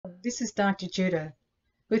This is Dr. Judith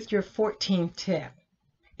with your 14th tip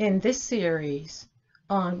in this series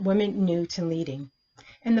on women new to leading.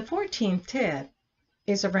 And the 14th tip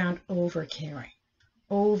is around overcaring.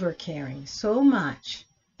 Overcaring so much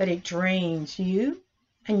that it drains you,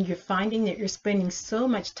 and you're finding that you're spending so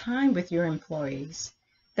much time with your employees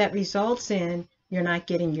that results in you're not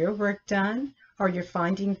getting your work done, or you're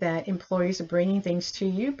finding that employees are bringing things to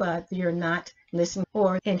you, but you're not listening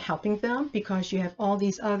or in helping them because you have all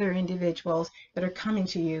these other individuals that are coming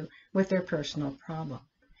to you with their personal problem.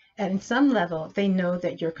 And in some level, they know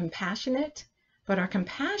that you're compassionate, but our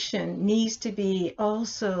compassion needs to be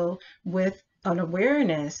also with an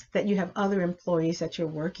awareness that you have other employees that you're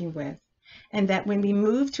working with. And that when we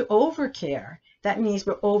move to overcare, that means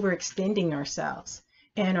we're overextending ourselves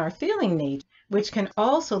and our feeling need, which can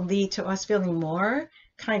also lead to us feeling more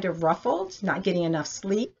kind of ruffled, not getting enough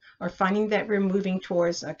sleep, or finding that we're moving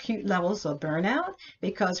towards acute levels of burnout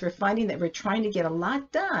because we're finding that we're trying to get a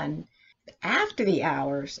lot done after the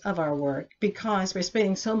hours of our work because we're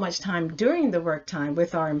spending so much time during the work time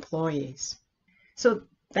with our employees. So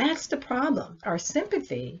that's the problem. Our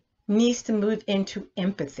sympathy needs to move into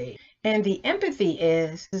empathy. And the empathy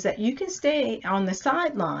is that you can stay on the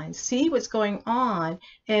sidelines, see what's going on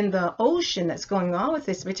in the ocean that's going on with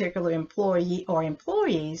this particular employee or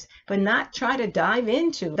employees, but not try to dive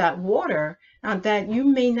into that water that you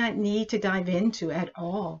may not need to dive into at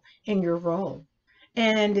all in your role.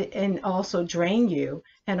 And also drain you,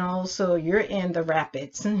 and also you're in the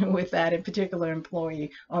rapids with that particular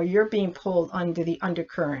employee, or you're being pulled under the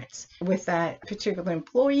undercurrents with that particular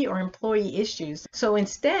employee or employee issues. So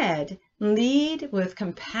instead, lead with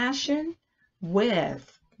compassion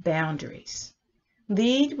with boundaries.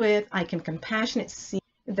 Lead with, I can compassionate see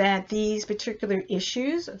that these particular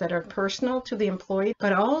issues that are personal to the employee,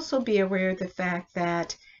 but also be aware of the fact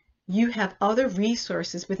that you have other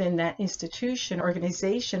resources within that institution,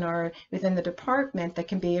 organization, or within the department that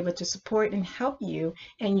can be able to support and help you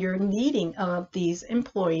in your leading of these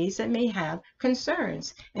employees that may have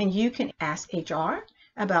concerns. And you can ask HR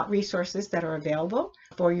about resources that are available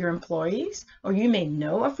for your employees, or you may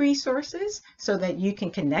know of resources so that you can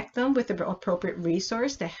connect them with the appropriate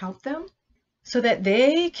resource to help them so that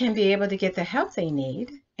they can be able to get the help they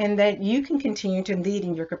need and that you can continue to lead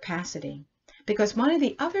in your capacity. Because one of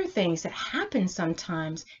the other things that happens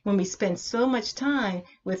sometimes when we spend so much time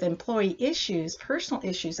with employee issues, personal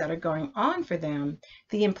issues that are going on for them,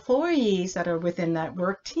 the employees that are within that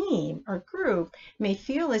work team or group may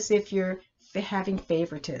feel as if you're having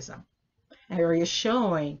favoritism, or you're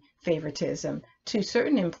showing favoritism to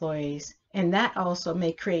certain employees, and that also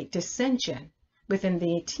may create dissension within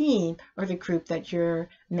the team or the group that you're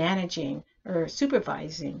managing or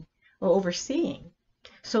supervising or overseeing.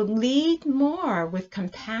 So lead more with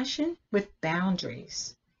compassion, with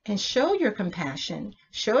boundaries, and show your compassion,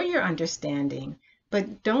 show your understanding,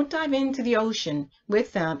 but don't dive into the ocean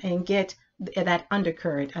with them and get that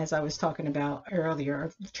undercurrent, as I was talking about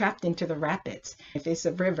earlier, trapped into the rapids, if it's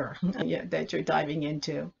a river that you're diving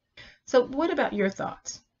into. So what about your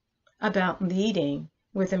thoughts about leading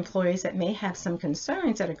with employees that may have some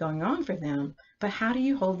concerns that are going on for them, but how do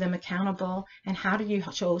you hold them accountable, and how do you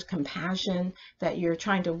show compassion that you're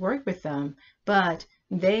trying to work with them, but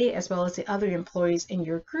they, as well as the other employees in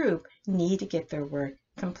your group, need to get their work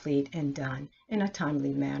complete and done in a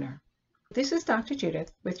timely manner. This is Dr.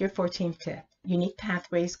 Judith with your 14th tip,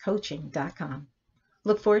 uniquepathwayscoaching.com.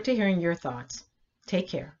 Look forward to hearing your thoughts. Take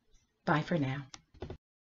care. Bye for now.